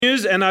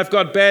News, and I've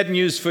got bad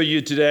news for you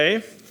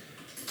today.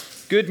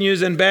 Good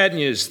news and bad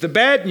news. The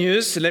bad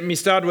news, let me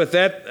start with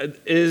that,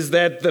 is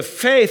that the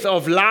faith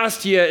of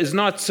last year is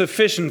not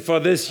sufficient for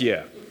this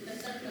year.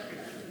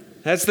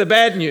 That's the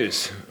bad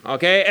news,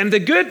 okay? And the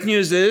good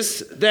news is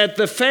that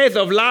the faith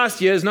of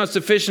last year is not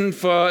sufficient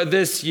for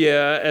this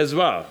year as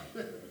well.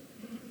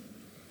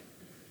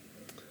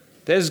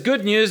 There's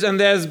good news and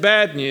there's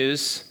bad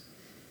news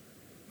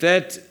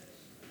that,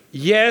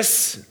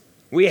 yes,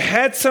 we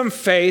had some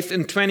faith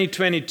in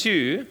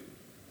 2022,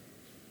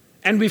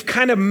 and we've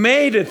kind of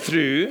made it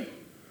through,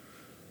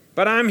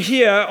 but I'm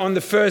here on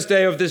the first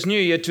day of this new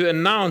year to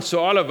announce to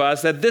all of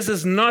us that this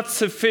is not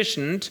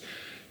sufficient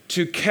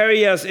to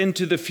carry us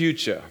into the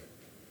future.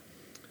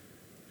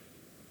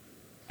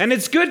 And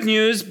it's good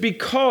news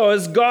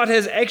because God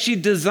has actually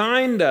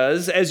designed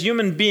us as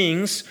human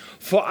beings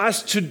for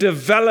us to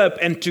develop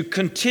and to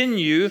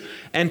continue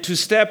and to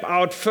step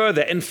out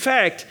further. In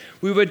fact,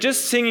 we were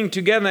just singing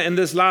together in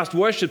this last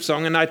worship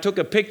song, and I took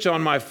a picture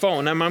on my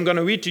phone, and I'm going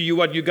to read to you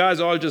what you guys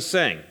all just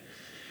sang.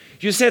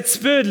 You said,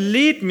 "Spirit,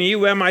 lead me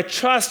where my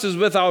trust is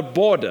without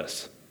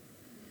borders."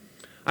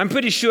 I'm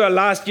pretty sure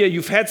last year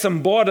you've had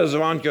some borders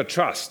around your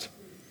trust.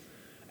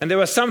 And there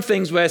were some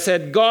things where I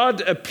said,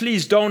 "God,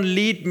 please don't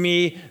lead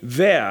me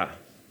there."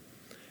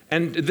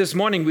 And this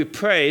morning we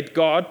prayed,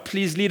 "God,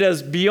 please lead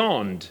us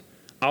beyond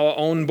our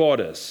own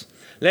borders.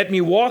 Let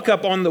me walk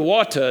up on the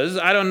waters."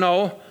 I don't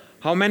know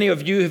how many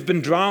of you have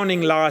been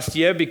drowning last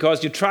year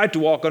because you tried to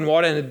walk on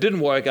water and it didn't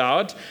work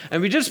out.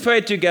 And we just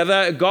prayed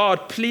together,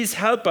 "God, please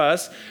help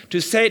us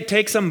to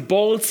take some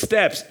bold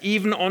steps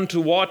even onto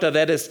water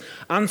that is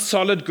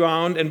unsolid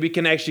ground, and we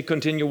can actually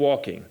continue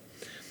walking.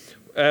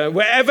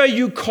 Wherever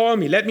you call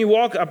me, let me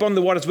walk upon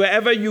the waters.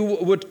 Wherever you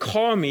would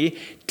call me,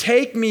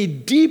 take me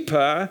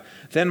deeper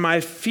than my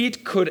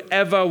feet could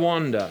ever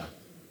wander.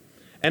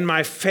 And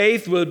my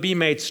faith will be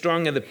made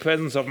strong in the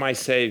presence of my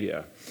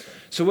Savior."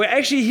 So we're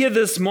actually here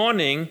this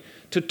morning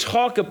to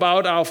talk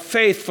about our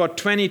faith for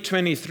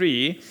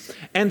 2023,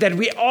 and that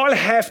we all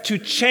have to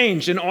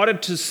change in order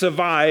to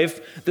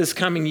survive this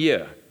coming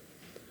year.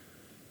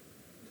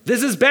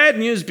 This is bad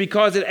news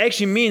because it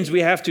actually means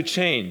we have to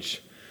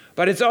change.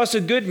 But it's also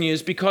good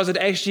news because it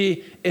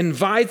actually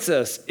invites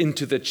us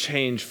into the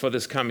change for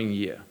this coming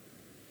year.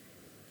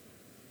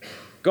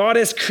 God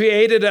has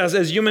created us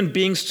as human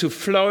beings to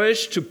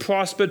flourish, to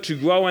prosper, to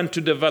grow, and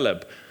to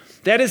develop.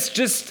 That is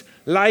just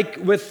like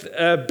with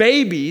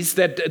babies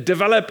that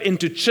develop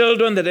into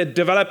children, that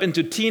develop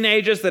into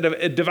teenagers,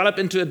 that develop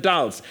into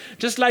adults.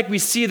 Just like we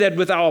see that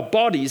with our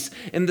bodies,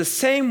 in the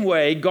same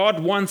way, God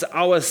wants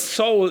our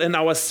soul and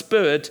our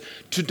spirit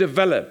to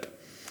develop.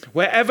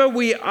 Wherever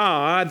we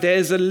are, there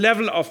is a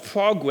level of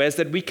progress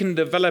that we can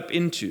develop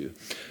into.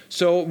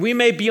 So we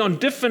may be on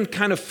different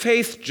kind of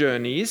faith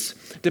journeys,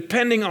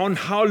 depending on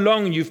how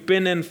long you've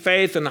been in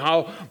faith and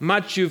how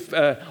much you've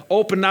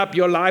opened up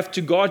your life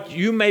to God.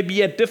 You may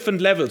be at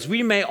different levels.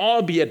 We may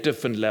all be at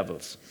different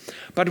levels.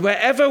 But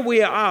wherever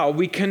we are,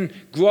 we can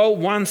grow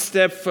one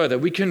step further.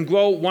 We can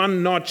grow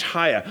one notch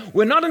higher.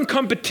 We're not in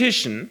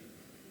competition,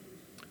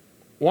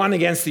 one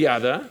against the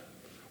other.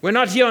 We're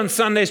not here on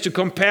Sundays to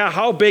compare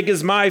how big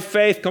is my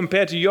faith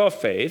compared to your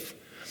faith.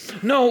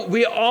 No,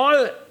 we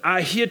all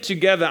are here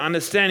together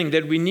understanding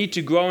that we need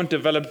to grow and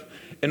develop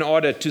in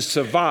order to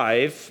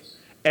survive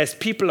as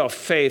people of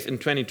faith in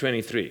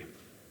 2023.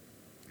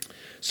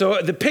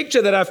 So the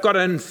picture that I've got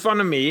in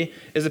front of me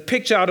is a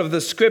picture out of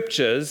the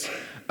scriptures,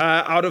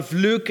 out of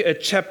Luke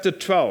chapter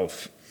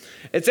 12.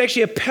 It's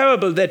actually a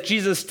parable that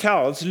Jesus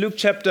tells, Luke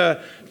chapter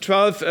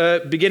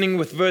 12, beginning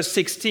with verse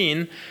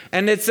 16.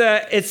 And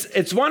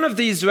it's one of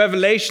these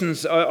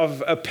revelations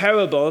of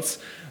parables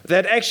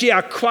that actually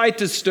are quite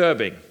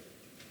disturbing.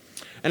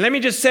 And let me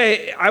just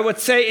say, I would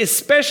say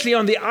especially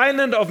on the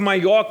island of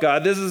Mallorca,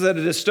 this is a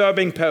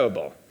disturbing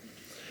parable.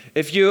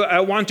 If you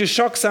want to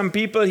shock some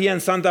people here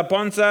in Santa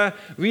Ponsa,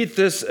 read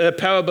this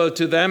parable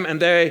to them and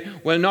they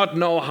will not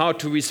know how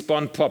to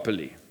respond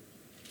properly.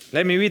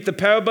 Let me read the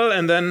parable,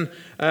 and then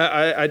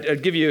I'll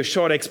give you a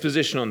short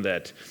exposition on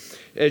that.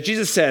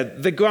 Jesus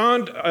said, "The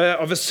ground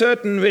of a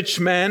certain rich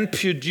man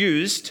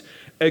produced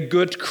a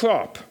good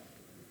crop.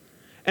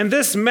 And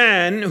this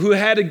man, who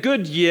had a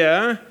good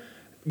year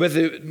with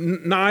the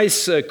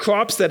nice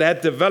crops that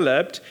had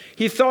developed,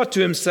 he thought to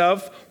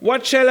himself,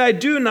 'What shall I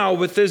do now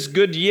with this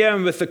good year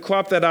and with the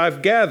crop that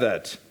I've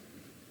gathered?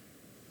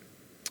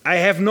 I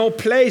have no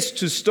place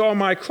to store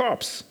my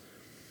crops.'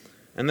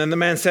 And then the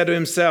man said to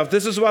himself,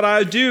 'This is what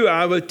I'll do.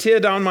 I will tear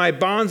down my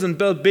barns and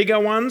build bigger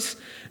ones,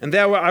 and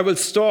there I will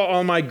store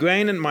all my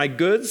grain and my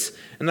goods.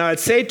 And I'll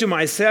say to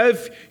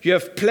myself, you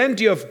have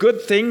plenty of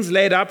good things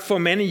laid up for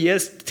many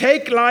years.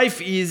 Take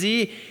life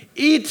easy,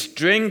 eat,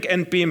 drink,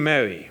 and be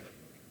merry.'"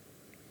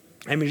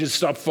 Let me just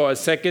stop for a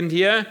second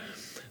here.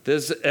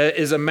 This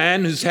is a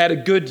man who's had a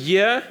good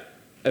year.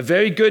 A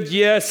very good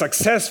year,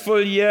 successful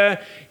year.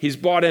 He's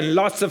brought in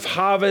lots of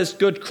harvest,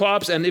 good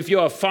crops. And if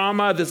you're a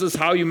farmer, this is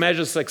how you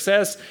measure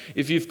success,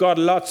 if you've got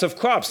lots of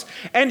crops.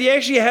 And he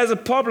actually has a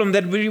problem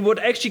that we would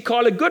actually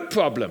call a good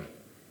problem.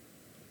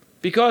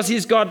 because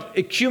he's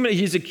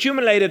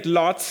accumulated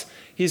lots.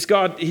 He's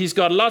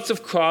got lots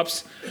of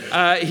crops.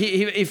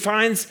 He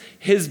finds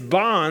his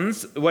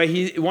barns where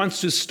he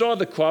wants to store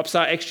the crops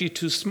are actually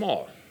too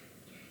small,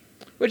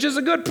 which is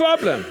a good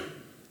problem.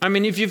 I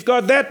mean, if you've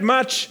got that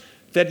much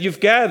that you've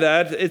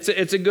gathered,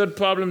 it's a good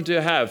problem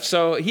to have.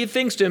 So he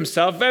thinks to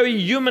himself, very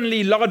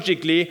humanly,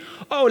 logically,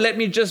 oh, let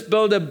me just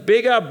build a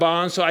bigger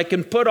barn so I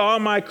can put all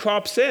my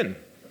crops in.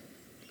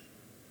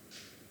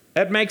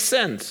 That makes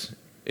sense.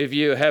 If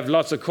you have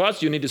lots of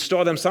crops, you need to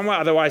store them somewhere,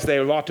 otherwise they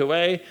rot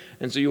away,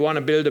 and so you want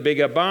to build a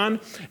bigger barn.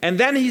 And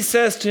then he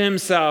says to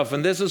himself,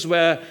 and this is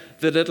where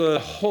the little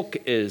hook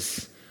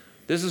is,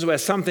 this is where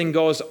something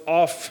goes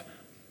off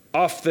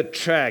the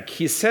track.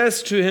 He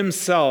says to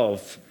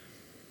himself,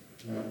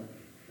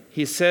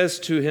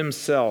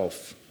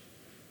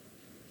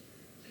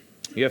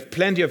 you have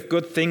plenty of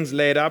good things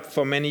laid up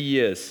for many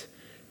years.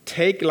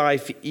 Take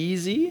life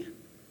easy,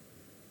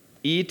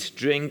 eat,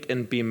 drink,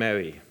 and be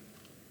merry.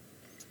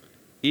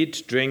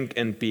 Eat, drink,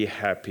 and be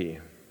happy.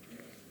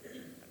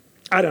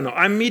 I don't know.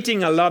 I'm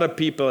meeting a lot of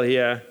people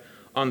here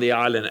on the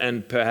island,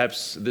 and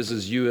perhaps this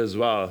is you as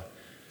well,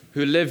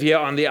 who live here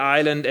on the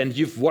island, and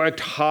you've worked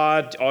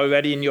hard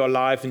already in your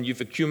life, and you've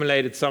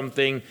accumulated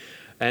something,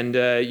 and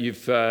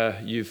you've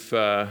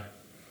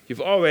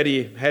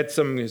already had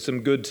some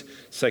good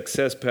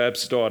success,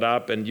 perhaps stored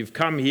up, and you've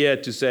come here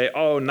to say,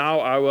 oh, now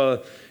I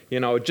will,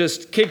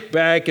 just kick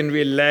back and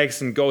relax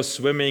and go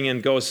swimming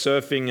and go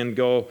surfing and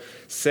go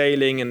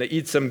sailing and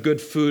eat some good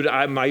food.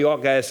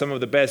 Mallorca has some of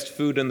the best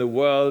food in the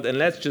world, and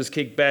let's just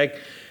kick back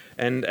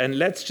and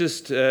let's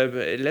just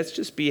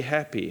be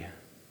happy.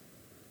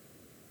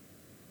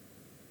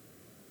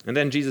 And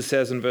then Jesus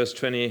says in verse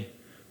 20,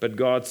 but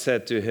God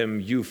said to him,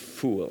 you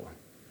fool,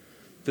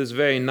 this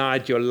very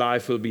night your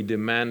life will be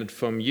demanded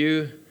from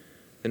you,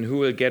 and who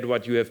will get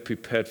what you have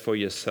prepared for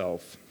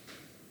yourself?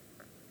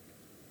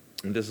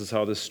 And this is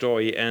how the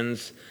story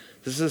ends.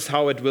 This is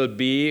how it will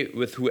be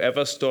with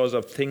whoever stores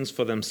up things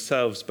for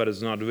themselves but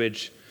is not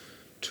rich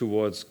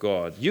towards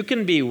God. You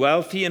can be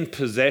wealthy in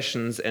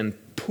possessions and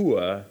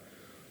poor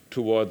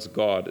towards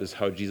God, is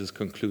how Jesus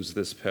concludes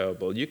this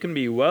parable. You can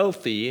be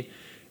wealthy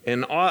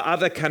in all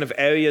other kind of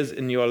areas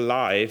in your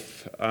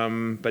life,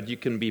 but you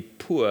can be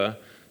poor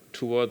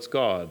towards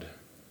God.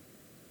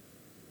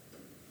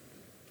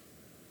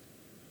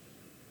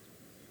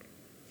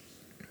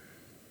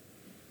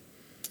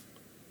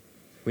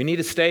 We need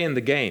to stay in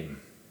the game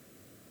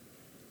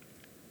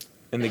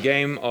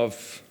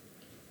of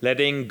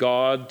letting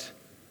God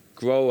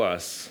grow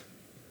us,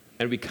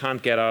 and we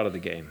can't get out of the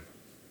game.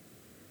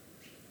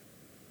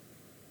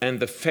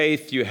 And the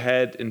faith you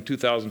had in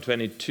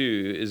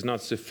 2022 is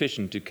not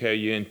sufficient to carry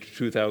you into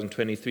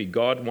 2023.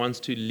 God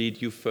wants to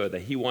lead you further.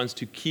 He wants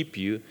to keep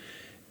you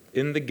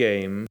in the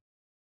game,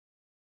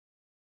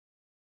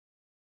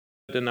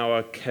 in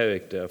our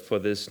character for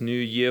this new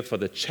year, for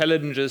the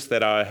challenges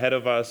that are ahead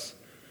of us,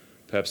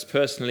 perhaps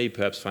personally,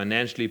 perhaps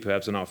financially,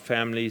 perhaps in our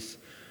families,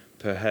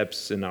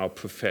 perhaps in our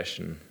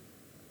profession.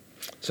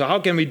 So how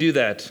can we do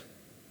that?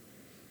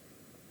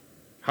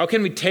 How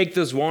can we take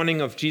this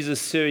warning of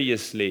Jesus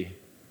seriously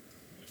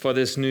for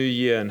this new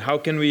year? And how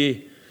can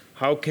we,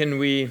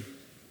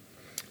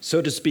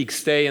 so to speak,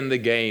 stay in the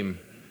game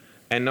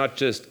and not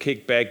just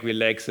kick back,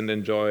 relax, and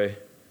enjoy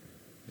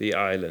the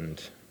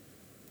island?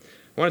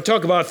 I want to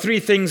talk about three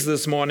things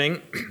this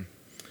morning.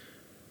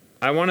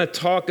 I want to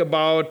talk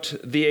about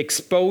the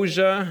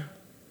exposure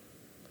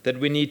that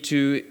we need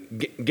to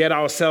get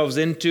ourselves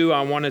into.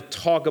 I want to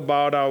talk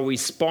about our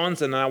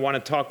response, and I want to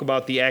talk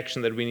about the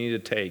action that we need to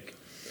take.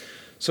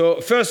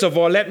 So first of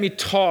all, let me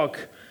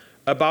talk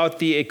about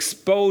the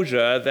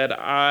exposure that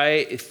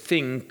I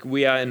think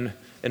we are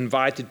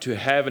invited to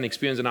have and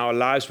experience in our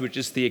lives, which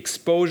is the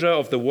exposure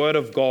of the Word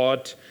of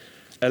God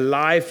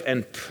alive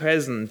and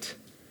present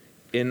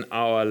in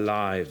our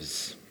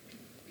lives.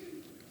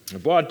 I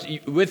brought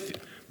with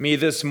me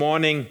this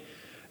morning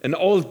an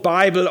old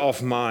Bible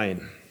of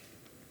mine.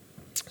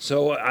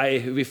 So I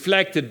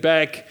reflected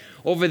back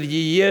over the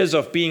years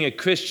of being a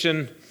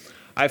Christian.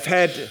 I've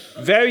had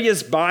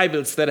various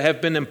Bibles that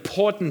have been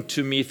important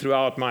to me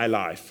throughout my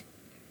life.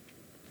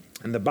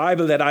 And the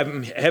Bible that I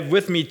have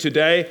with me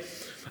today,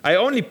 I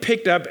only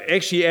picked up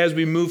actually as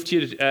we moved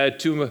here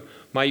to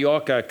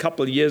Mallorca a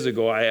couple of years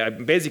ago. I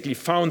basically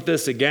found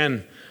this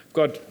again. I've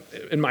got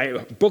in my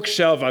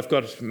bookshelf, I've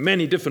got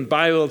many different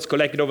Bibles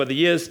collected over the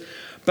years.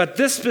 But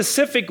this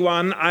specific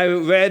one I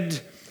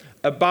read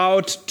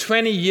about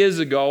 20 years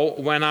ago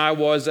when I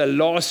was a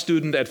law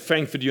student at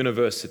Frankfurt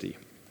University.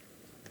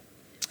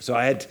 So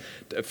I had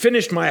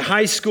finished my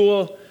high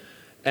school,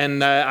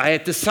 and I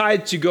had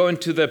decided to go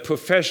into the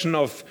profession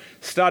of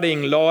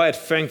studying law at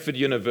Frankfurt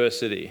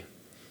University.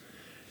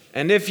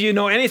 And if you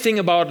know anything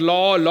about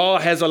law, law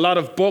has a lot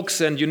of books,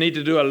 and you need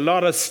to do a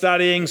lot of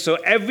studying. So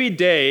every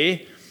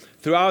day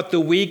throughout the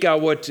week, I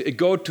would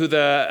go to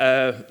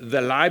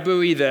the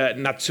library, the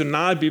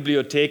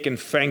Nationalbibliothek in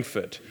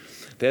Frankfurt.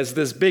 There's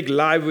this big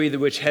library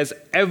which has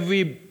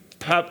every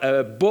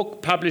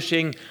book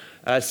publishing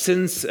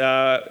since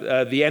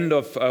the end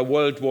of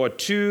World War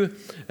II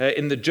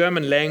in the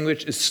German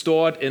language is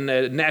stored in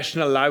a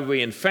National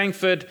Library in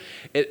Frankfurt.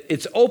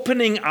 Its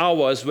opening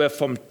hours were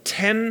from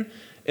 10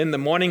 in the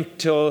morning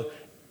till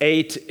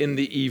 8 in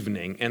the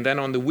evening, and then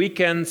on the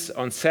weekends,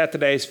 on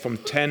Saturdays, from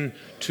 10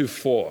 to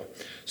 4.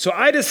 So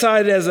I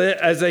decided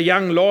as a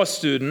young law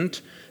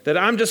student that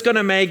I'm just going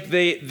to make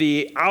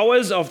the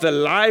hours of the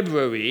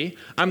library,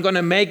 I'm going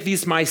to make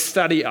these my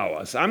study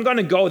hours. I'm going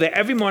to go there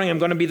every morning. I'm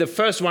going to be the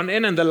first one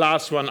in and the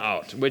last one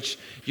out, which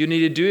you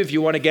need to do if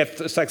you want to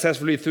get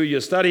successfully through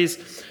your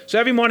studies. So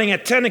every morning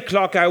at 10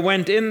 o'clock, I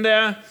went in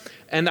there,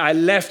 and I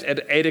left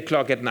at 8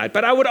 o'clock at night.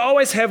 But I would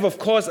always have, of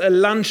course, a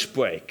lunch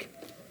break.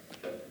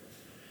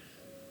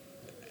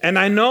 And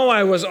I know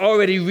I was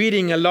already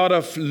reading a lot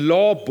of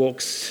law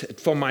books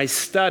for my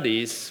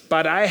studies,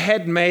 but I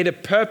had made a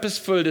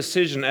purposeful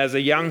decision as a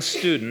young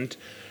student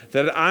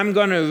that I'm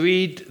going to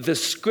read the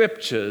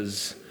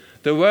scriptures,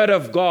 the Word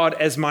of God,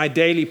 as my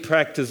daily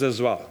practice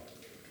as well.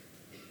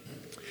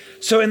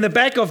 So in the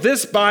back of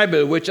this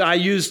Bible, which I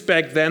used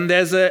back then,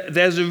 there's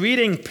a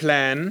reading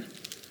plan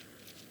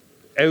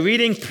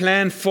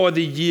for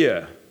the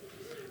year.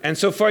 And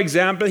so, for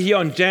example, here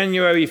on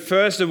January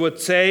 1st, it would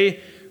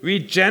say,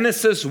 read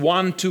Genesis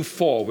 1 to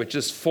 4, which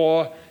is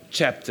 4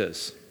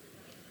 chapters.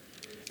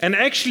 And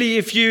actually,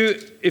 if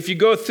you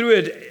go through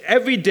it,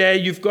 every day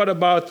you've got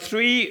about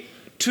 2,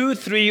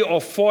 3,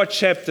 or 4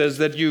 chapters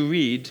that you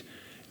read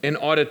in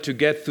order to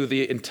get through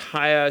the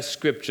entire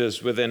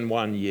scriptures within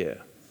 1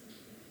 year.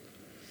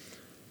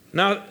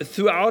 Now,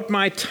 throughout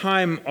my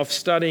time of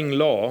studying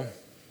law,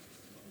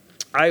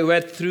 I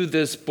read through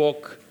this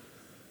book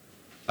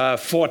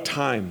 4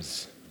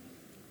 times.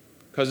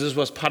 Because this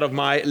was part of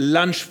my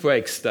lunch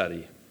break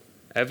study.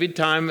 Every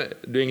time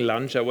during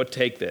lunch, I would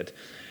take that.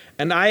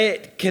 And I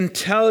can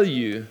tell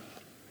you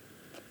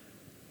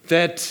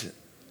that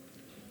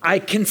I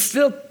can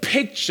still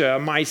picture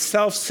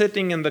myself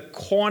sitting in the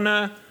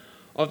corner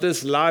of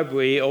this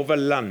library over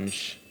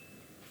lunch,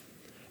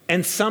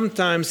 and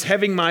sometimes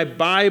having my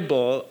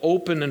Bible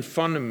open in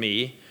front of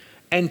me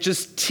and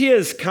just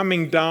tears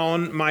coming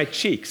down my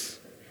cheeks.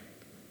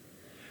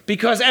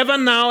 Because ever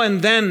now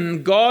and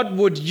then, God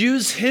would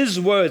use His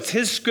words,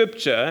 His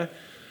scripture,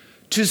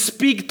 to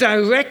speak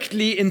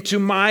directly into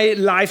my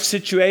life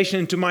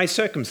situation, into my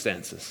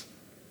circumstances.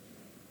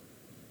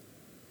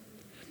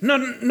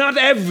 Not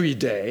every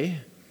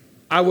day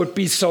I would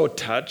be so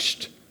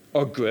touched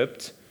or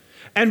gripped.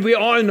 And we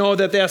all know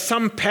that there are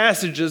some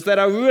passages that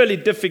are really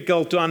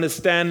difficult to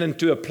understand and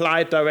to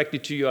apply directly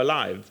to your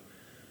life.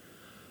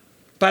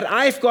 But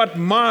I've got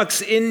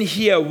marks in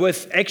here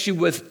with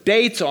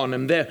dates on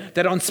them,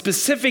 that on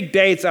specific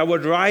dates I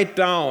would write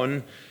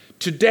down,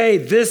 today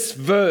this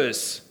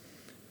verse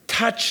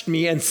touched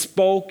me and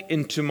spoke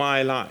into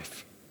my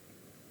life.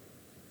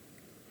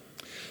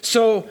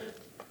 So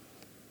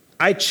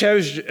I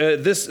cherish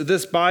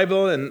this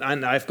Bible,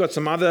 and I've got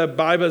some other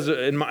Bibles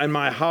in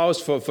my house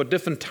for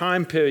different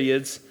time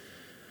periods.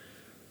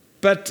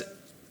 But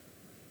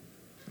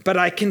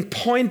I can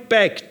point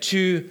back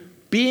to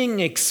being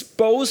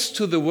exposed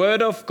to the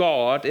Word of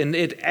God and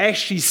it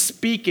actually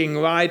speaking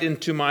right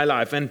into my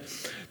life. And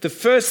the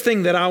first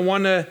thing that I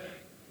want to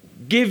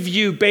give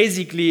you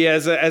basically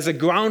as a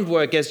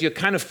groundwork, as you're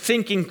kind of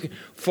thinking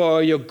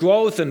for your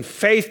growth and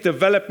faith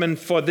development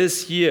for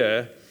this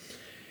year,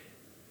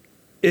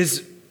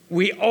 is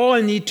we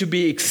all need to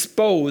be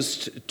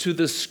exposed to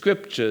the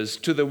Scriptures,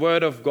 to the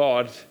Word of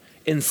God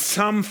in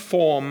some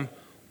form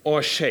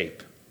or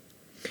shape.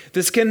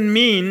 This can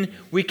mean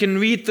we can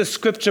read the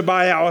scripture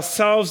by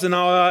ourselves in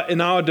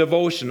our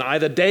devotion,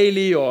 either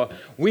daily or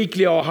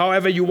weekly or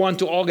however you want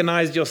to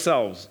organize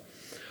yourselves.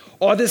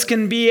 Or this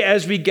can be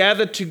as we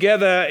gather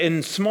together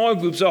in small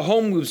groups or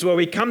home groups where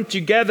we come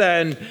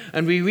together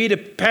and we read a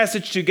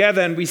passage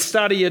together and we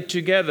study it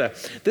together.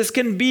 This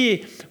can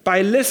be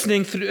by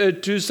listening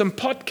to some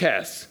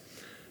podcasts.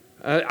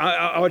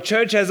 Our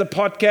church has a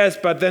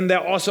podcast, but then there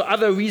are also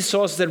other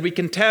resources that we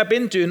can tap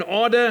into in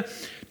order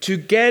to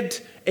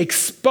get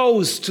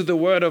exposed to the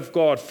Word of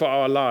God for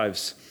our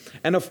lives.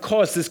 And of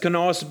course, this can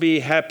also be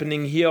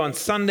happening here on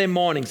Sunday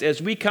mornings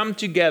as we come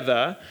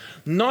together,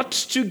 not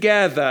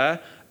together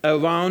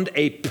around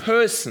a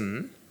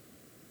person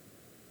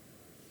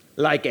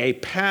like a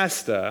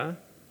pastor,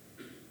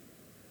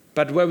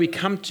 but where we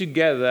come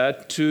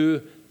together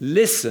to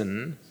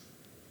listen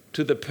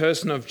to the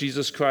person of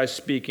Jesus Christ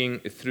speaking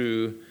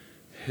through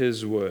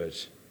His Word.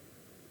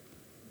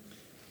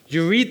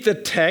 You read the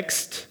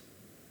text,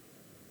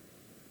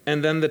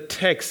 and then the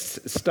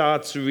text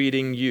starts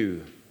reading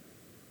you.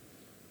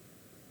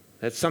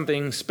 That's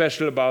something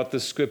special about the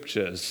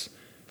Scriptures,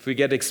 if we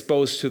get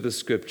exposed to the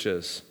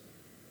Scriptures.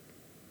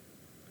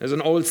 There's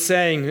an old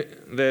saying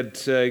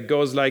that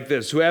goes like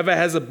this: whoever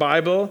has a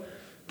Bible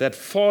that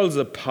falls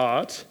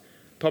apart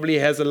probably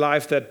has a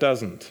life that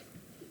doesn't.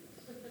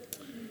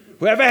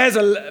 Whoever has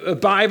a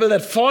Bible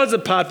that falls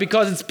apart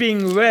because it's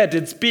being read,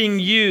 it's being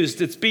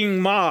used, it's being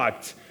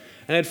marked,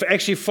 and it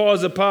actually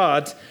falls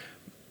apart,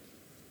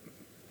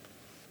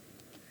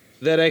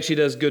 that actually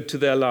does good to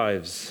their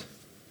lives.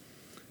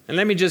 And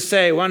let me just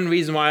say, one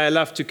reason why I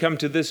love to come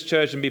to this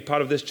church and be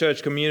part of this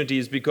church community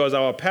is because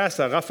our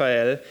pastor,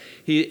 Raphael,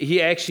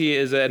 he actually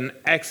is an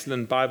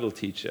excellent Bible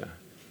teacher.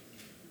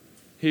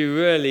 He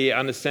really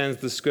understands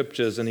the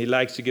scriptures and he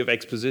likes to give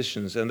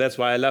expositions. And that's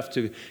why I love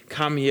to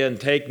come here and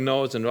take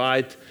notes and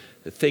write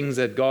the things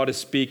that God is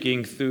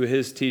speaking through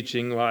his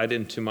teaching right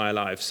into my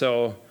life.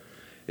 So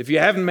if you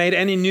haven't made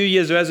any New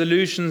Year's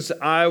resolutions,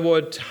 I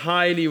would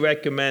highly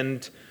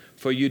recommend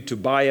for you to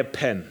buy a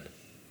pen.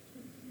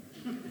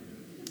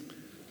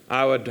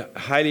 I would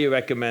highly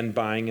recommend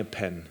buying a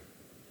pen.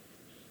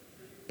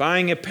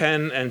 Buying a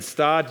pen and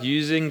start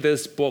using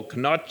this book,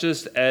 not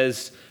just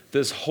as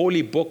this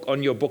holy book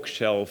on your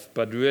bookshelf,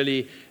 but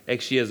really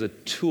actually as a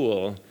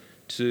tool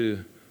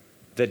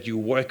that you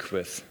work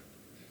with,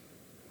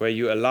 where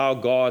you allow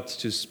God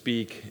to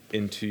speak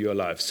into your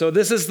life. So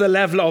this is the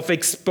level of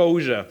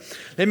exposure.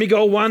 Let me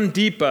go one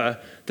deeper.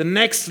 The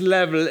next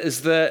level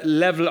is the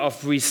level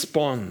of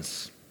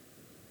response.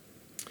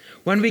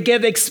 When we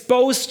get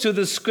exposed to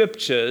the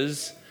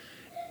scriptures,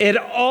 it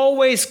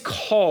always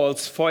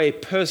calls for a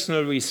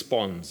personal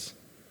response.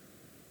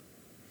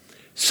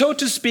 So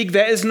to speak,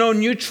 there is no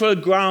neutral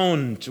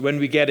ground when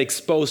we get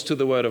exposed to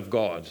the Word of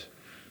God.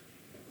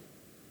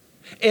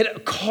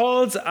 It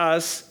calls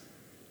us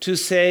to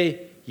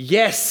say,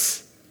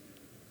 yes,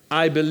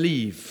 I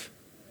believe.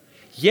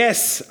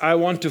 Yes, I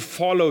want to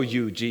follow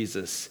you,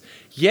 Jesus.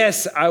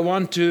 Yes, I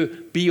want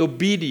to be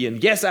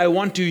obedient. Yes, I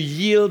want to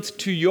yield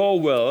to your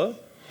will.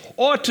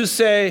 Or to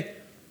say,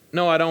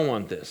 no, I don't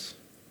want this.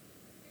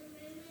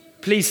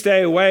 Please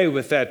stay away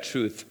with that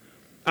truth.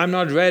 I'm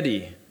not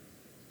ready.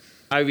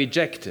 I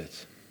reject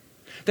it.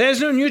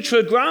 There's no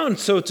neutral ground,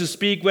 so to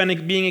speak,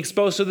 when being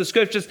exposed to the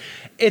scriptures.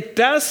 It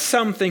does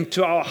something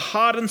to our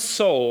heart and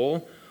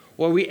soul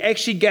where we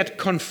actually get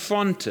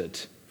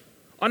confronted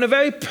on a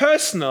very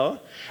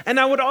personal, and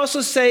I would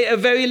also say a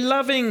very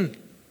loving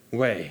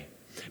way.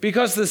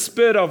 Because the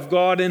Spirit of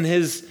God in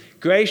his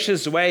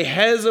gracious way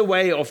has a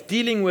way of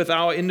dealing with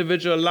our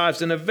individual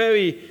lives in a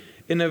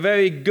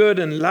very good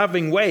and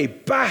loving way,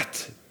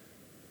 but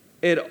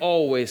it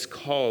always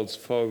calls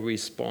for a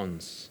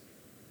response.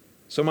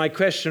 So my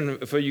question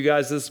for you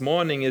guys this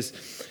morning is,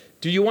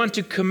 do you want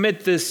to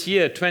commit this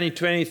year,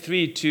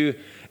 2023, to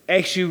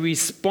actually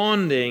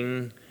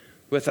responding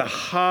with a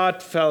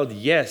heartfelt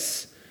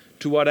yes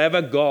to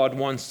whatever God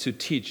wants to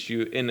teach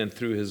you in and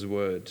through his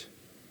word?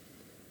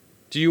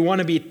 Do you want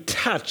to be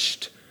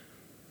touched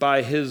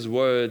by his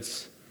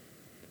words?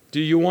 Do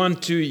you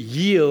want to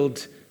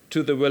yield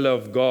to the will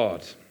of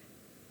God?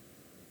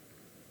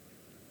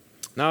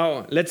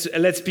 Now,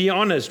 let's be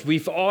honest.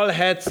 We've all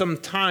had some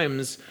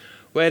times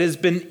where it has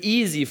been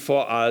easy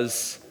for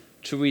us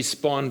to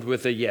respond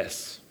with a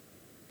yes.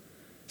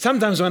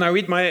 Sometimes when I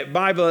read my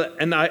Bible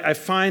and I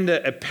find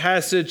a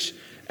passage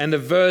and a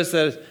verse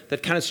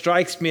that kind of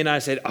strikes me and I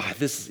say,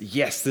 this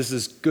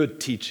is good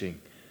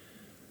teaching.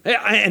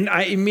 And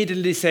I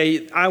immediately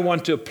say, I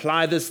want to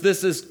apply this.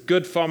 This is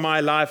good for my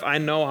life. I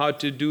know how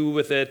to do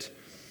with it.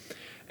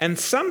 And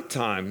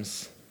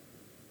sometimes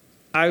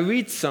I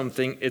read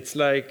something, it's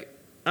like,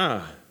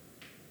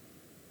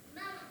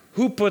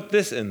 who put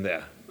this in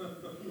there?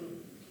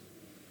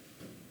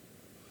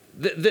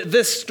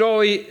 This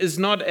story is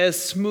not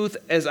as smooth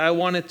as I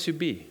want it to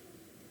be.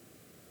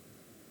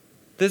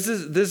 This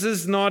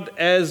is not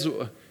as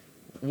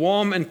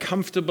warm and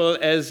comfortable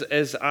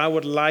as I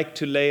would like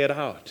to lay it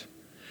out.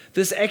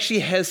 This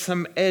actually has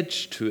some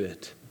edge to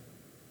it.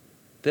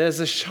 There's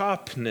a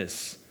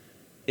sharpness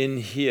in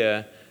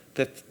here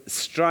that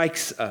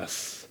strikes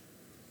us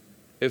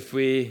if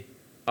we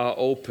are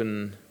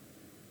open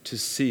to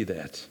see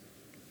that.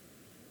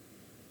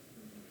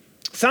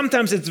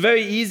 Sometimes it's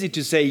very easy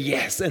to say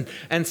yes,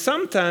 and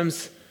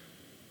sometimes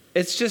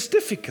it's just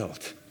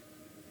difficult.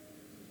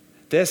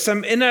 There's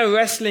some inner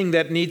wrestling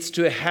that needs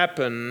to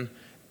happen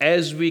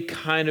as we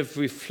kind of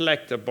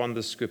reflect upon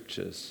the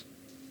scriptures.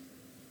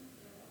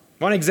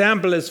 One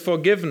example is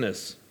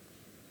forgiveness.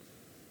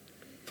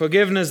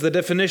 Forgiveness, the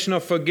definition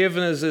of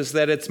forgiveness is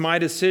that it's my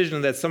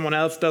decision that someone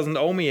else doesn't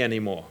owe me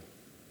anymore.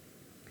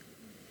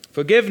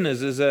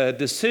 Forgiveness is a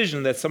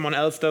decision that someone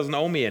else doesn't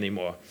owe me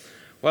anymore.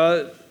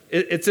 Well,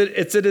 it's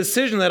a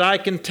decision that I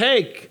can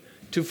take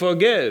to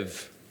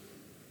forgive.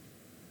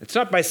 It's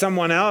not by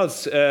someone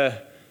else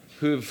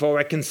for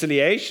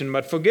reconciliation,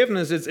 but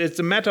forgiveness, it's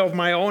a matter of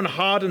my own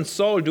heart and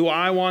soul. Do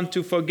I want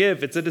to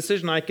forgive? It's a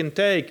decision I can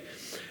take.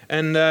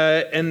 And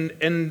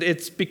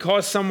it's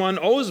because someone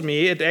owes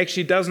me. It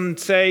actually doesn't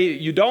say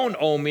you don't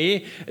owe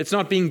me. It's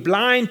not being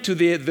blind to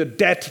the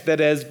debt that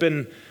has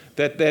been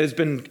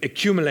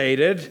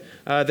accumulated.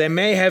 There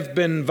may have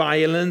been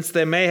violence.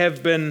 There may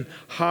have been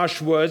harsh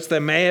words.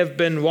 There may have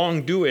been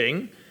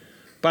wrongdoing.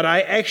 But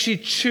I actually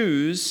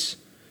choose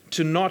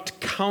to not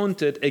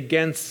count it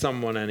against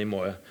someone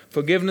anymore.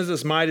 Forgiveness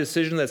is my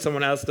decision that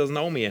someone else doesn't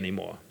owe me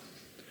anymore.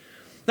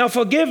 Now,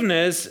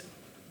 forgiveness,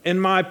 in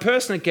my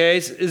personal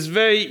case, is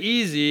very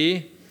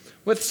easy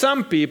with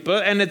some people,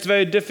 and it's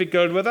very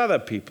difficult with other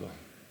people.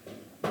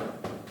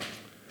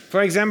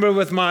 For example,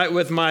 with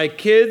my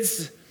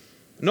kids,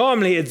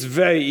 Normally, it's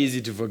very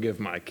easy to forgive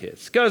my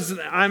kids because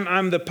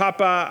I'm the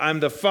papa,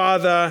 I'm the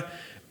father,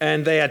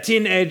 and they are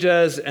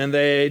teenagers and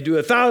they do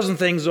 1,000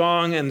 things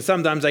wrong, and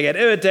sometimes I get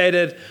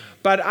irritated.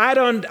 But I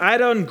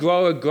don't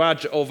grow a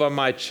grudge over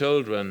my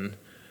children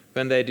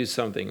when they do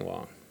something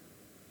wrong.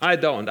 I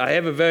don't. I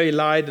have a very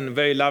light and a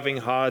very loving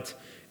heart.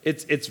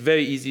 It's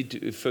very easy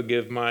to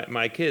forgive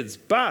my kids.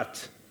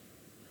 But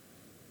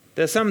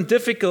there's some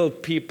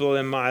difficult people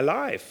in my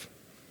life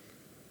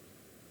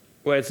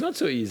where it's not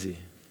so easy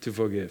to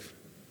forgive.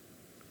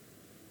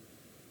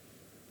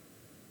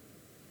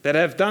 That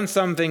have done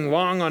something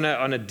wrong on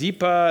a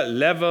deeper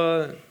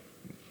level,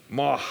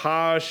 more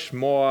harsh,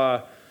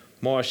 more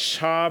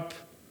sharp.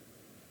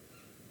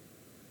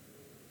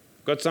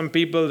 Got some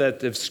people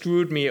that have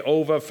screwed me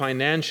over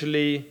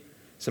financially,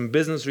 some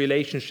business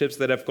relationships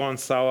that have gone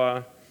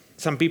sour,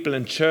 some people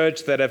in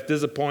church that have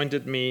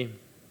disappointed me.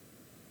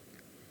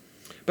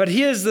 But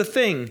here's the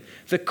thing,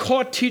 the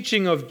core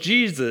teaching of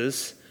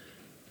Jesus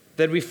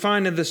that we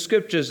find in the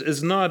scriptures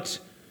is not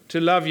to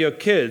love your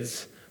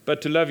kids,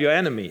 but to love your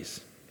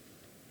enemies.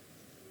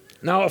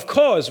 Now, of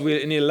course,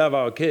 we need to love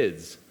our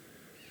kids,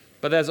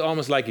 but that's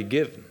almost like a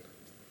given.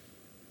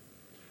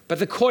 But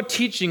the core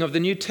teaching of the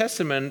New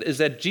Testament is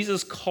that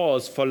Jesus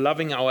calls for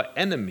loving our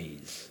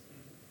enemies.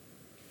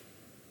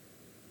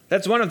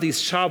 That's one of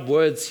these sharp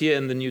words here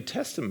in the New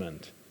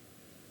Testament.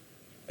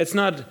 It's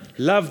not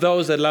love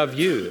those that love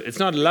you. It's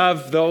not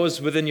love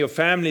those within your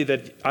family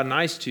that are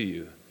nice to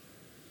you.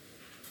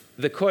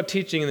 The core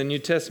teaching in the New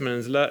Testament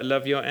is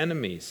love your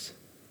enemies.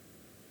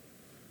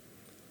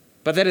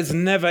 But that is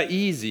never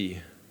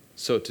easy,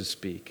 so to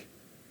speak.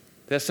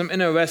 There's some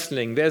inner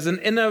wrestling. There's an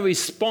inner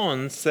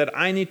response that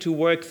I need to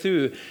work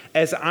through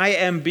as I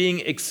am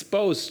being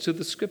exposed to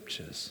the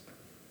scriptures.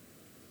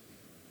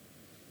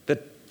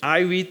 That I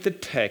read the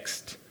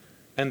text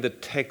and the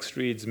text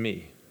reads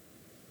me.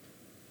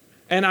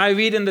 And I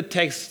read in the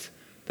text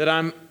that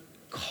I'm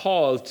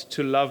called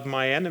to love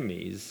my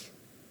enemies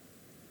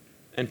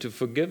and to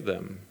forgive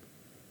them,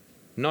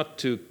 not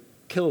to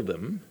kill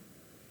them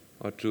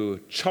or to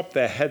chop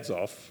their heads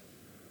off,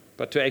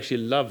 but to actually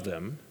love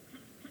them.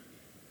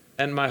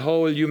 And my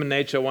whole human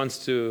nature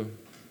wants to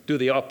do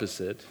the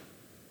opposite.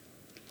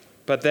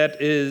 But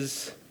that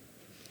is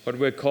what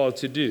we're called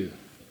to do.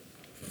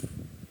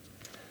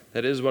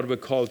 That is what we're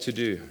called to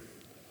do.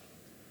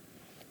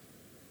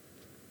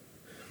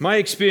 My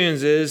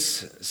experience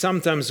is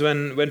sometimes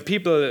when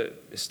people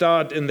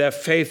start in their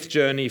faith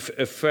journey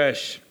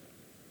afresh,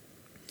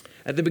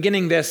 at the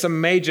beginning there's some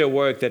major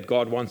work that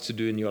God wants to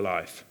do in your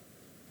life.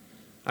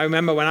 I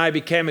remember when I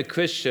became a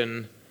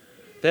Christian,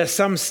 there's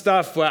some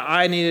stuff where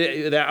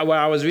where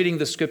I was reading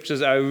the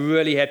scriptures, I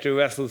really had to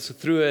wrestle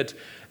through it,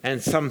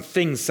 and some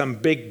things, some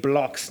big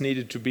blocks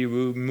needed to be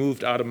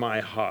removed out of my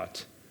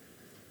heart.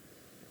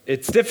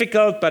 It's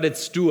difficult, but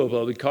it's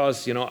doable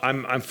because,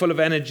 I'm full of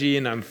energy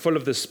and I'm full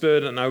of the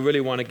Spirit and I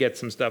really want to get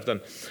some stuff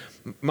done.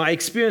 My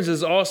experience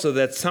is also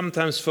that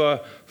sometimes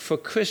for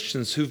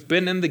Christians who've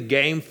been in the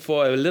game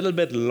for a little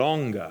bit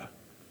longer,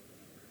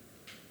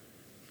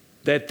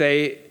 that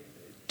they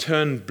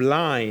turn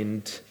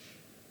blind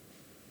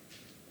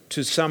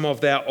to some of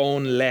their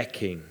own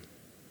lacking.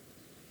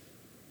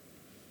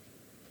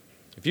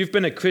 If you've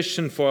been a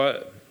Christian for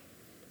a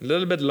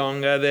little bit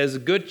longer, there's a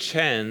good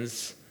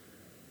chance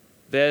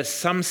there's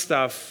some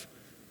stuff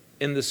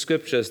in the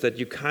scriptures that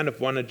you kind of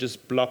want to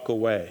just block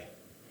away.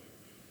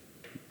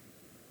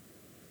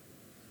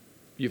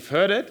 You've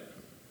heard it,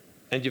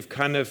 and you've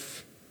kind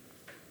of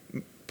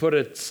put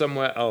it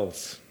somewhere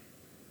else.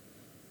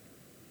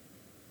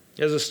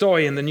 There's a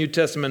story in the New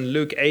Testament,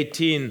 Luke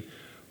 18,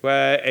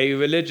 where a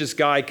religious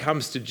guy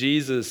comes to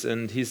Jesus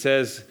and he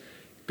says,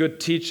 "Good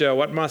teacher,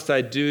 what must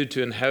I do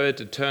to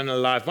inherit eternal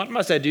life? What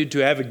must I do to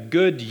have a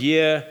good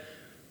year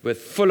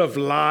with full of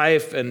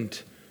life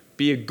and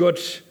be a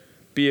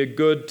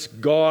good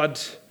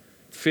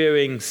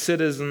God-fearing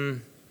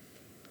citizen?"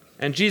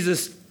 And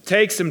Jesus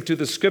takes him to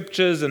the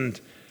scriptures and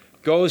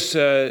goes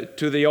to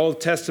the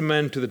Old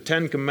Testament, to the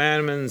Ten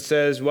Commandments, and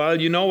says,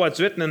 well, you know what's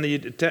written in the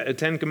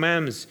Ten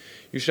Commandments.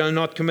 You shall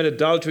not commit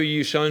adultery,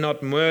 you shall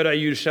not murder,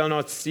 you shall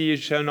not steal, you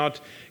shall not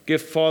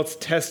give false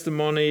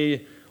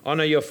testimony,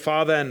 honor your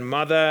father and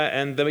mother.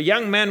 And the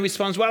young man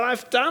responds, well,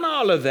 I've done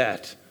all of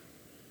that.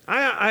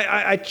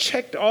 I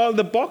checked all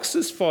the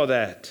boxes for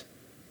that.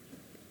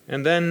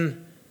 And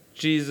then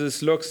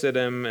Jesus looks at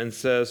him and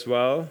says,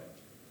 well,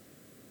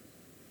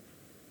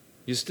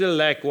 you still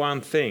lack one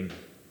thing.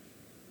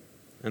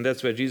 And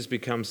that's where Jesus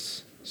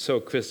becomes so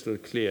crystal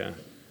clear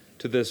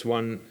to this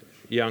one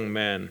young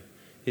man.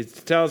 He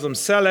tells him,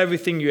 sell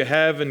everything you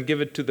have and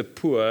give it to the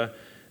poor,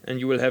 and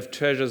you will have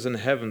treasures in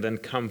heaven. Then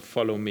come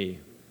follow me.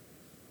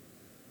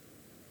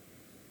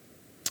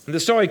 And the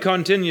story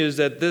continues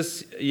that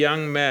this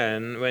young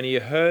man, when he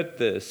heard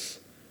this,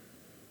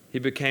 he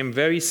became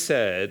very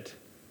sad.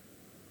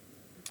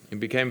 He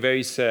became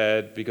very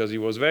sad because he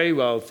was very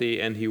wealthy,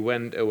 and he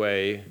went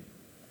away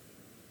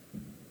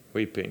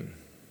weeping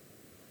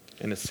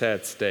in a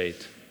sad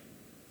state.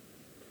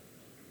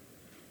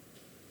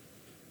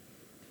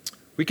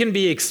 We can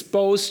be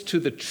exposed to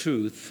the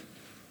truth,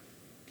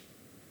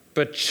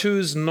 but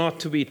choose not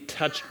to be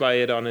touched by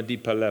it on a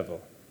deeper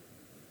level.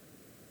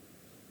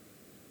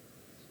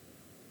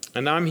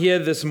 And I'm here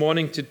this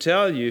morning to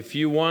tell you, if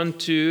you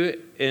want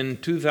to, in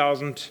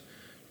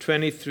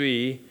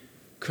 2023,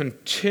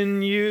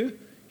 continue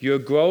your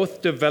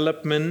growth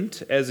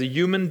development as a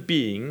human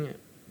being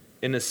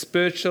in a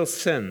spiritual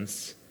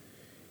sense,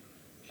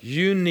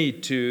 you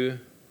need to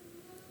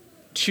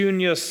tune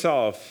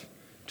yourself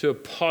to a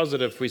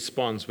positive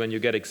response when you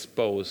get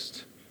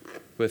exposed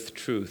with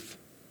truth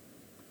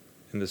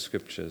in the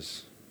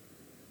scriptures.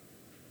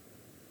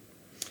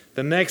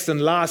 The next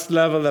and last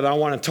level that I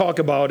want to talk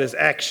about is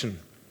action.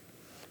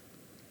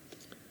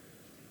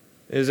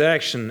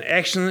 Action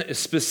is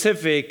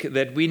specific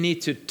that we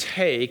need to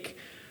take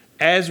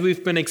as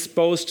we've been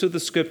exposed to the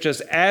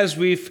scriptures, as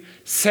we've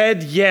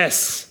said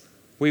yes,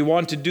 we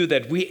want to do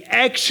that. We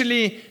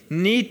actually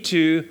need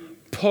to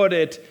put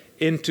it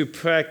into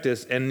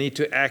practice and need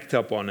to act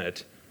upon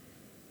it.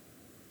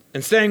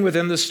 And staying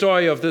within the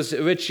story of this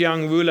rich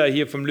young ruler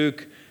here from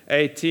Luke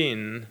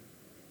 18,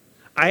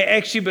 I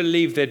actually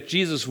believe that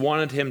Jesus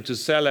wanted him to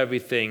sell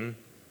everything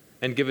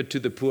and give it to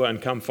the poor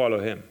and come follow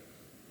him.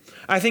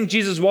 I think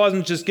Jesus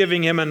wasn't just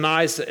giving him a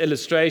nice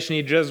illustration.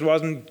 He just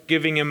wasn't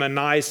giving him a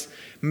nice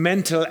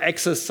mental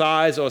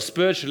exercise or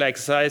spiritual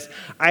exercise.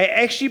 I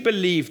actually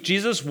believe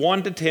Jesus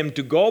wanted him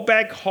to go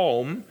back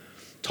home,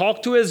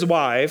 talk to his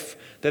wife,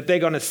 that they're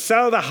going to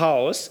sell the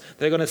house,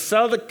 they're going to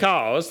sell the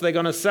cows, they're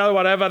going to sell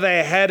whatever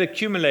they had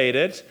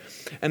accumulated,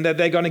 and that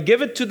they're going to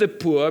give it to the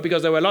poor,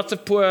 because there were lots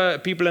of poor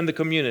people in the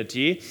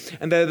community,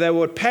 and that they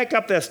would pack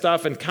up their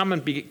stuff and come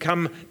and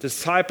become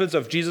disciples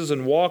of Jesus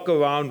and walk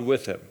around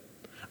with him.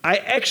 I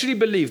actually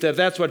believe that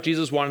that's what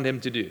Jesus wanted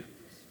him to do.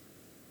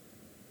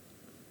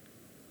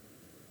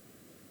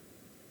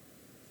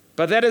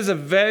 But that is a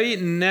very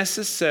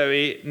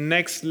necessary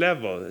next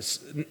level.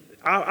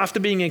 After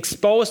being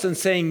exposed and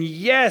saying,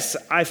 yes,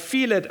 I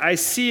feel it, I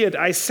see it,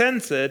 I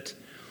sense it,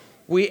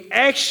 we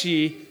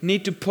actually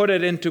need to put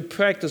it into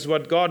practice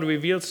what God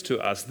reveals to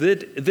us.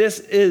 This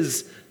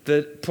is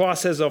the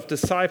process of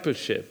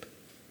discipleship.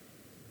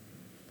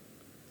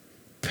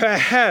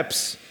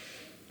 Perhaps,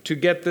 to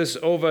get this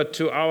over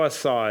to our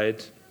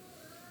side,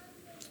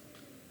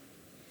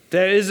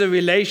 there is a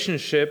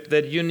relationship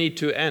that you need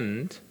to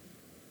end,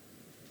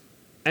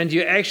 and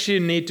you actually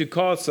need to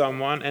call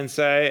someone and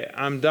say,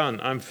 I'm done,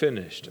 I'm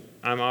finished,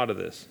 I'm out of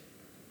this.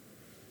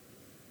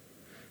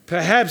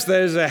 Perhaps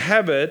there is a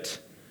habit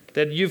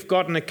that you've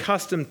gotten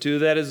accustomed to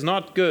that is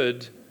not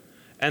good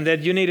and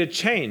that you need to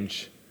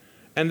change.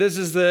 And this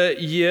is the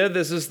year,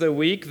 this is the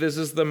week, this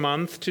is the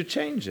month to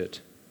change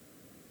it.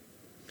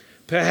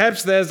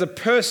 Perhaps there's a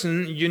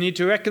person you need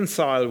to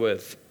reconcile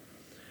with.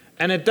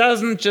 And it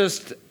doesn't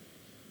just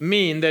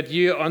mean that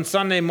you on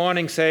Sunday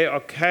morning say,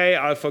 okay,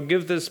 I'll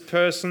forgive this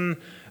person,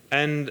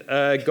 and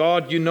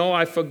God, you know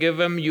I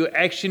forgive him. You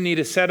actually need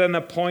to set an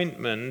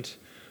appointment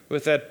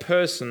with that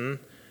person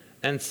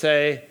and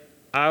say,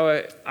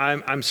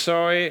 I'm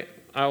sorry,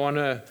 I want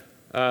to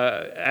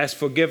ask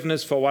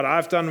forgiveness for what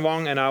I've done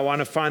wrong, and I want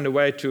to find a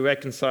way to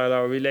reconcile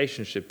our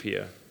relationship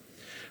here.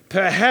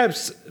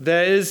 Perhaps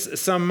there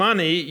is some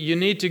money you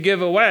need to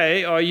give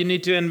away or you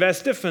need to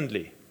invest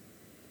differently.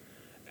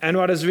 And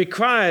what is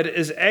required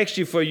is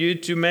actually for you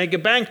to make a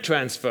bank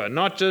transfer,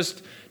 not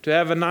just to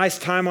have a nice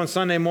time on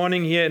Sunday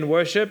morning here in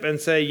worship and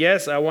say,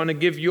 yes, I want to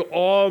give you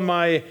all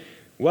my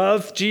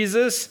wealth,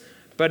 Jesus,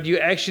 but you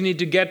actually need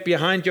to get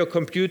behind your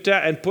computer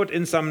and put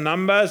in some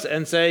numbers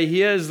and say,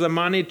 here's the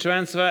money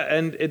transfer,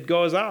 and it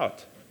goes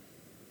out.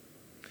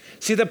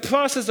 See, the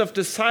process of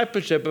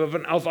discipleship,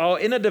 of our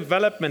inner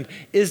development,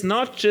 is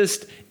not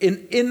just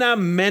an inner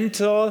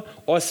mental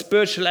or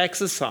spiritual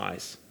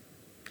exercise.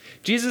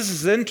 Jesus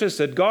is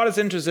interested, God is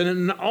interested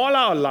in all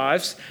our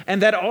lives,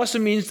 and that also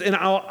means in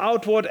our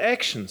outward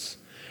actions.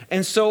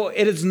 And so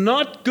it is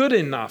not good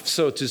enough,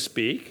 so to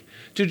speak,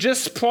 to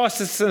just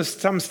process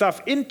some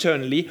stuff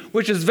internally,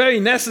 which is very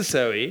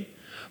necessary,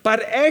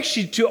 but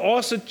actually to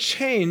also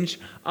change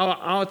our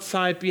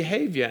outside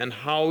behavior and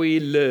how we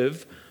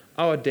live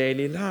our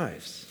daily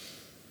lives.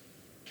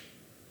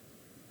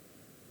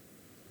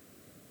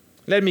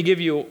 Let me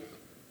give you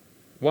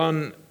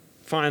one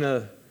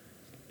final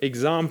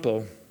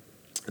example,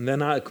 and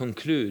then I'll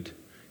conclude,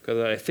 because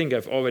I think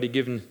I've already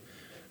given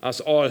us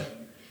all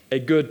a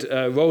good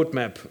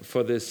roadmap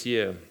for this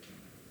year.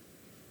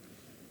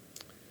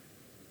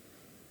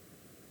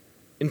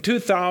 In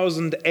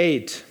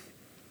 2008,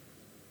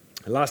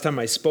 the last time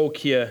I spoke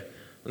here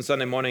on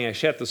Sunday morning, I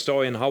shared the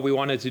story on how we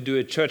wanted to do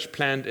a church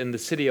plant in the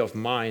city of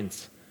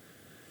Mainz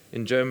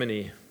in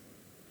Germany.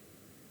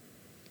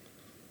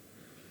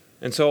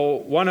 And so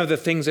one of the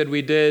things that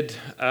we did,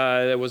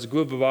 there was a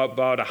group of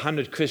about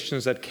 100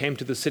 Christians that came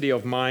to the city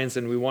of Mainz,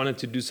 and we wanted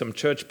to do some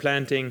church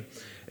planting.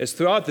 Is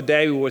throughout the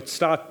day we would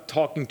start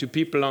talking to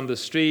people on the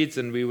streets,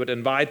 and we would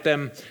invite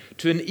them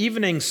to an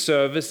evening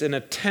service in a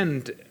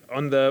tent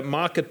on the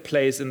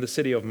marketplace in the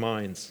city of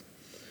Mainz.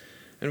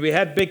 And we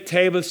had big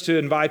tables to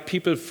invite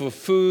people for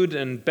food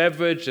and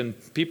beverage, and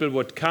people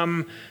would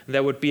come, and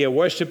there would be a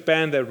worship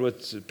band that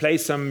would play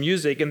some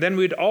music, and then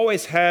we'd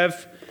always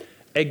have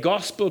a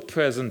gospel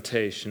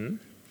presentation.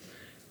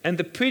 And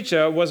the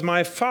preacher was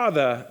my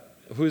father,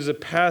 who's a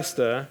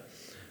pastor.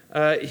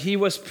 He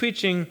was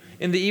preaching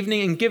in the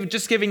evening and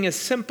just giving a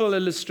simple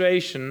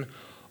illustration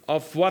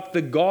of what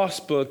the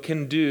gospel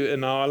can do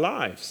in our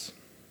lives.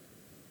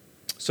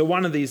 So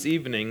one of these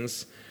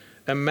evenings,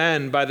 a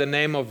man by the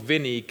name of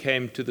Vinny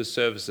came to the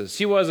services.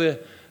 He was a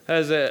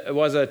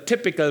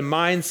typical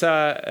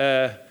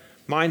Mainzer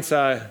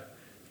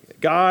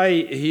guy.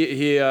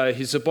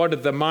 He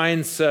supported the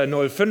Mainz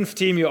 05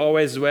 team. He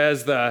always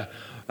wears the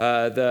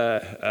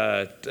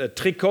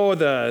tricot,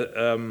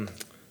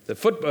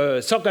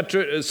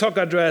 the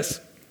soccer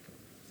dress.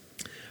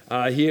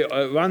 He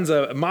runs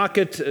a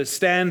market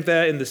stand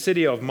there in the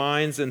city of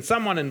Mainz, and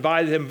someone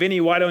invited him,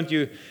 Vinny, why don't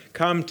you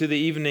come to the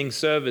evening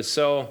service?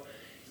 So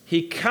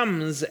he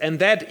comes, and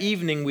that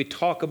evening we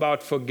talk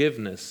about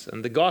forgiveness.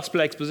 And the gospel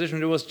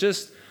exposition, it was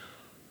just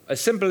a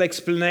simple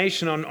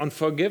explanation on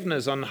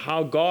forgiveness, on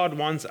how God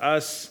wants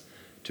us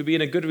to be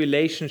in a good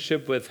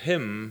relationship with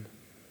Him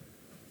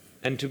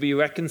and to be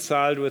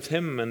reconciled with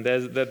Him. And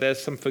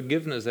there's some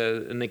forgiveness,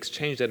 an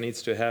exchange that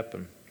needs to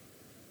happen.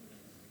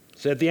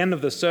 So at the end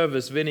of the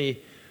service,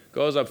 Vinny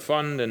goes up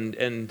front,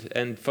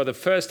 and for the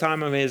first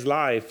time in his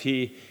life,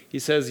 he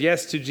says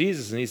yes to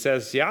Jesus. And he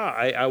says, yeah,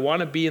 I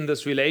want to be in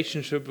this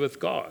relationship with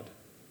God.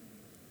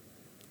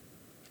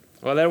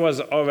 Well, that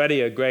was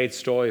already a great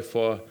story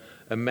for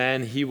a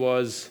man. He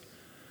was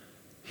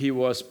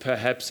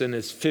perhaps in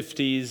his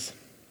 50s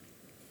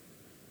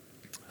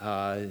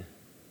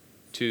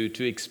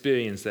to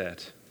experience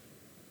that.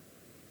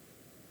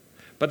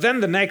 But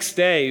then the next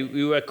day,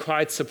 we were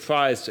quite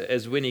surprised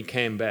as Winnie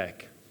came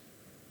back.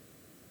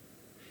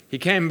 He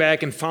came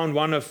back and found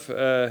one of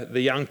the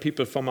young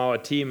people from our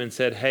team and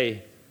said,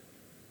 hey,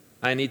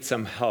 I need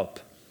some help.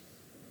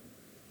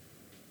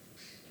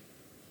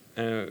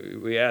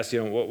 And we asked,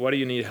 what do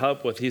you need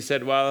help with? He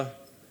said, well,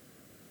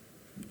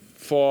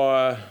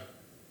 for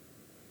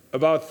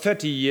about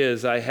 30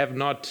 years, I have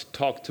not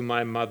talked to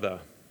my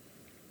mother.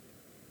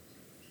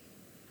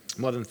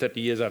 More than 30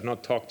 years, I've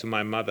not talked to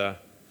my mother.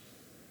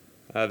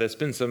 There's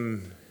been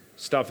some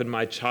stuff in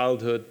my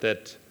childhood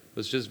that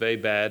was just very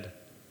bad.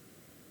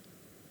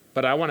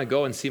 But I want to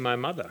go and see my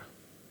mother.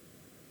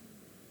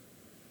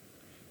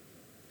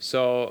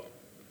 So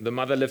the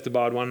mother lived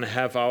about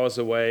 1.5 hours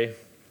away.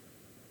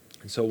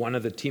 And so one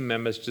of the team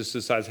members just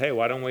decides, hey,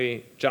 why don't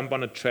we jump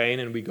on a train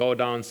and we go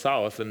down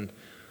south and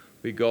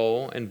we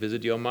go and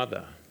visit your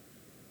mother.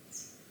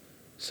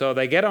 So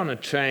they get on a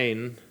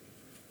train,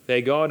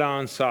 they go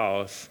down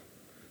south,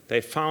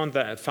 they find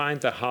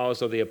the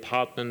house or the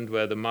apartment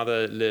where the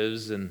mother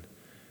lives, and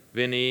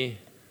Vinny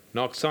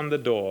knocks on the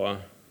door,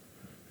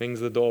 rings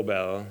the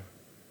doorbell,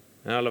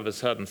 and all of a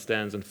sudden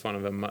stands in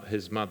front of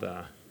his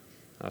mother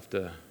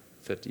after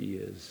 30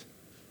 years.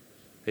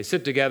 They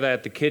sit together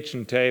at the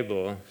kitchen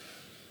table,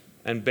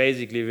 and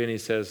basically Vinny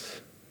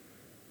says,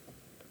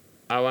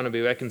 I want to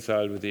be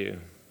reconciled with you.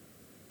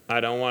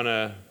 I don't want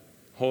to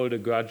hold a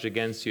grudge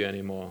against you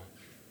anymore.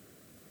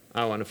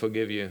 I want to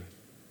forgive you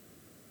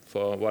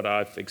for what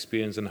I've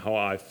experienced and how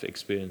I've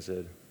experienced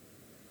it.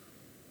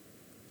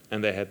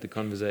 And they had the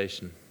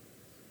conversation.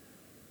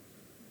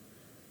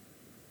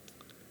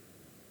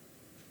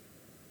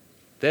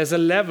 There's a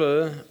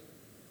level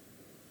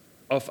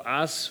of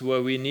us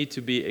where we need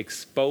to be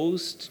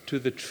exposed to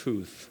the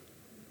truth.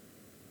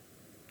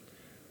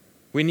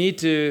 We need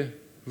to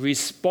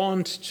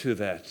respond to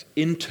that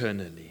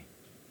internally.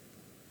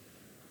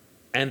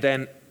 And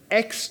then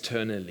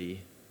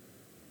externally,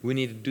 we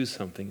need to do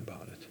something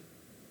about it.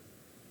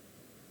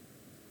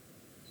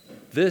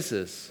 This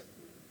is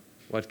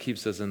what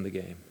keeps us in the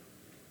game.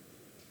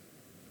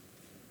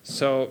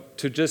 So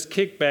to just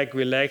kick back,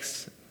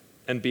 relax,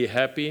 and be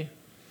happy,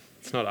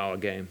 it's not our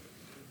game.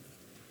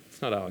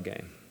 It's not our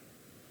game.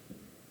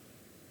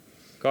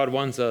 God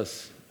wants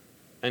us,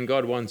 and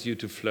God wants you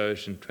to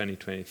flourish in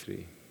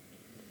 2023.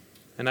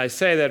 And I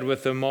say that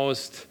with the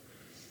most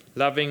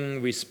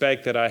loving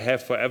respect that I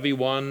have for every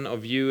one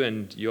of you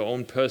and your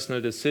own personal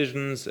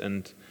decisions,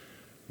 and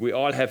we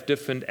all have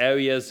different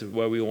areas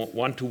where we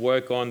want to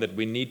work on, that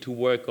we need to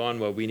work on,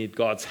 where we need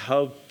God's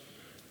help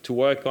to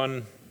work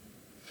on.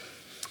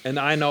 And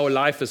I know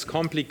life is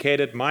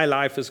complicated, my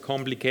life is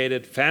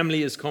complicated,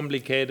 family is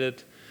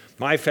complicated,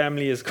 my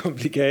family is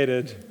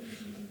complicated.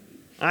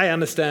 I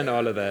understand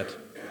all of that.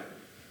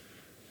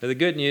 But the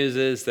good news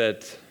is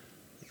that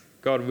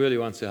God really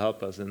wants to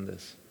help us in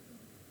this.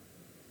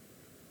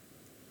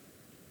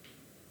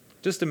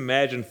 Just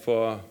imagine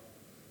for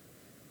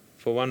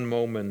one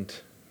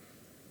moment,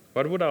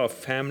 what would our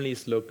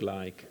families look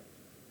like?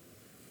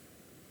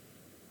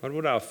 What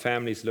would our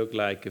families look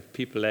like if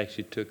people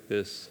actually took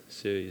this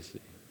seriously?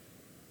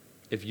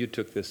 If you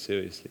took this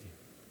seriously?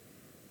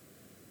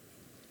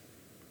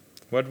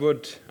 What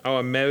would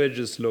our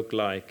marriages look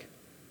like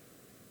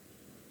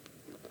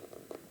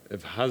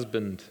if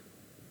husband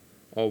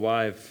or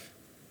wife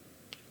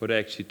would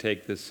actually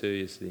take this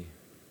seriously,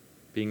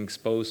 being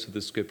exposed to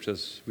the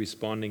scriptures,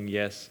 responding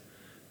yes,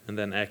 and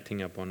then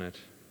acting upon it?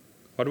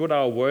 What would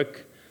our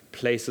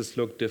workplaces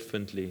look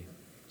differently?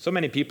 So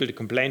many people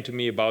complain to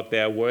me about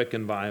their work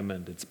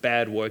environment. It's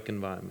bad work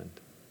environment.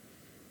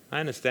 I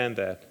understand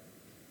that.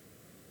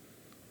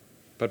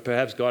 But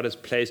perhaps God has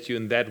placed you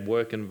in that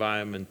work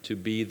environment to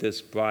be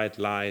this bright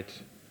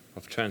light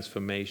of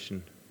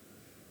transformation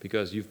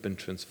because you've been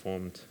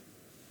transformed.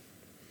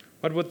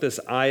 What would this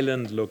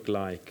island look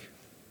like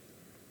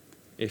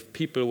if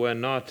people were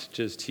not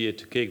just here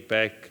to kick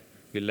back,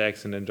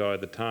 relax, and enjoy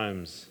the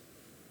times,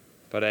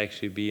 but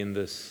actually be in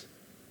this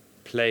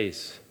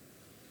place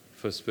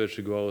for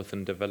spiritual growth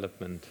and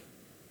development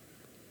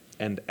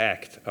and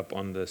act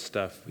upon the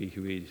stuff we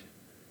read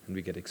and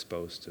we get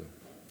exposed to?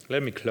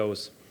 Let me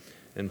close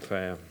in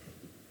prayer.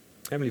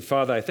 Heavenly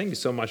Father, I thank you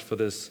so much for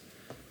this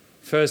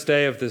first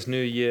day of this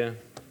new year.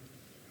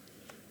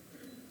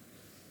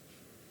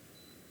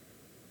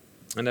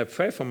 And I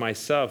pray for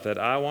myself that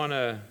I want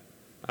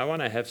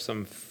to have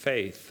some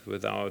faith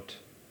without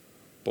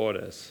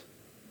borders.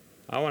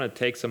 I want to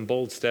take some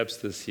bold steps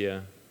this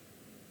year.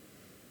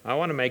 I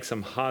want to make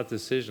some hard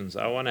decisions.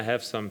 I want to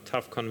have some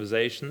tough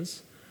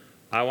conversations.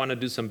 I want to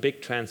do some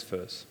big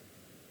transfers.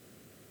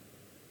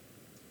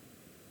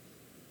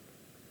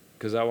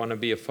 Because I want to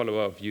be a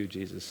follower of you,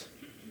 Jesus.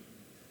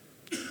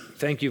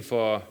 Thank you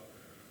for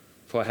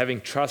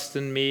having trust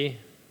in me,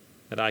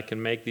 that I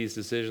can make these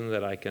decisions,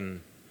 that I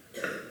can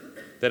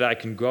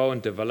grow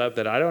and develop,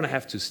 that I don't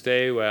have to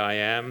stay where I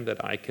am,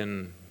 that I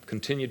can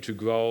continue to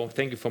grow.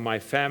 Thank you for my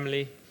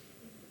family.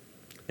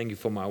 Thank you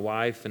for my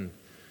wife and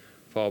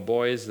for our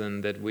boys,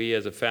 and that we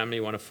as a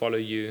family want to follow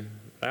you.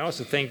 I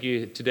also thank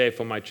you today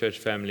for my church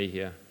family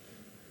here.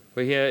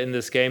 We're here in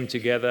this game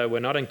together.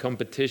 We're not in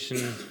competition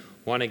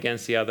one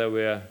against the other.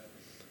 We're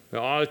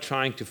all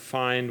trying to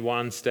find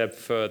one step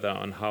further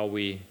on how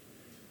we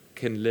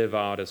can live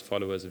out as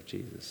followers of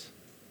Jesus.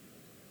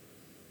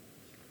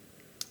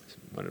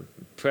 I want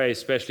to pray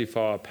especially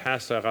for our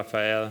pastor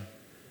Raphael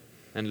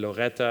and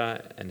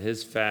Loretta and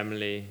his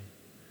family,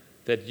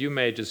 that you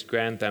may just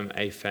grant them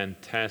a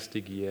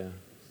fantastic year.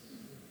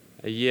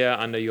 A year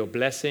under your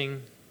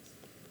blessing,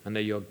 under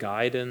your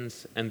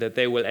guidance, and that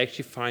they will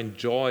actually find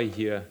joy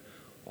here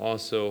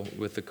also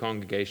with the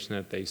congregation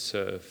that they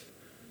serve.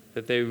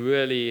 That they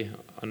really,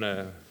 on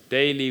a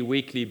daily,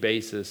 weekly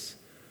basis,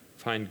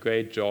 find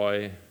great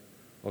joy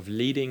of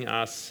leading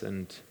us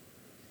and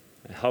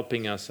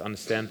helping us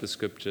understand the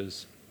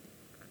scriptures,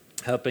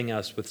 helping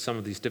us with some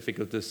of these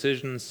difficult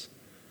decisions.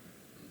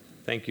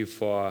 Thank you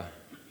for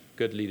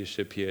good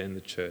leadership here in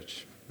the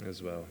church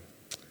as well.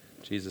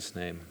 In Jesus'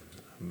 name.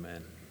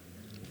 Amen.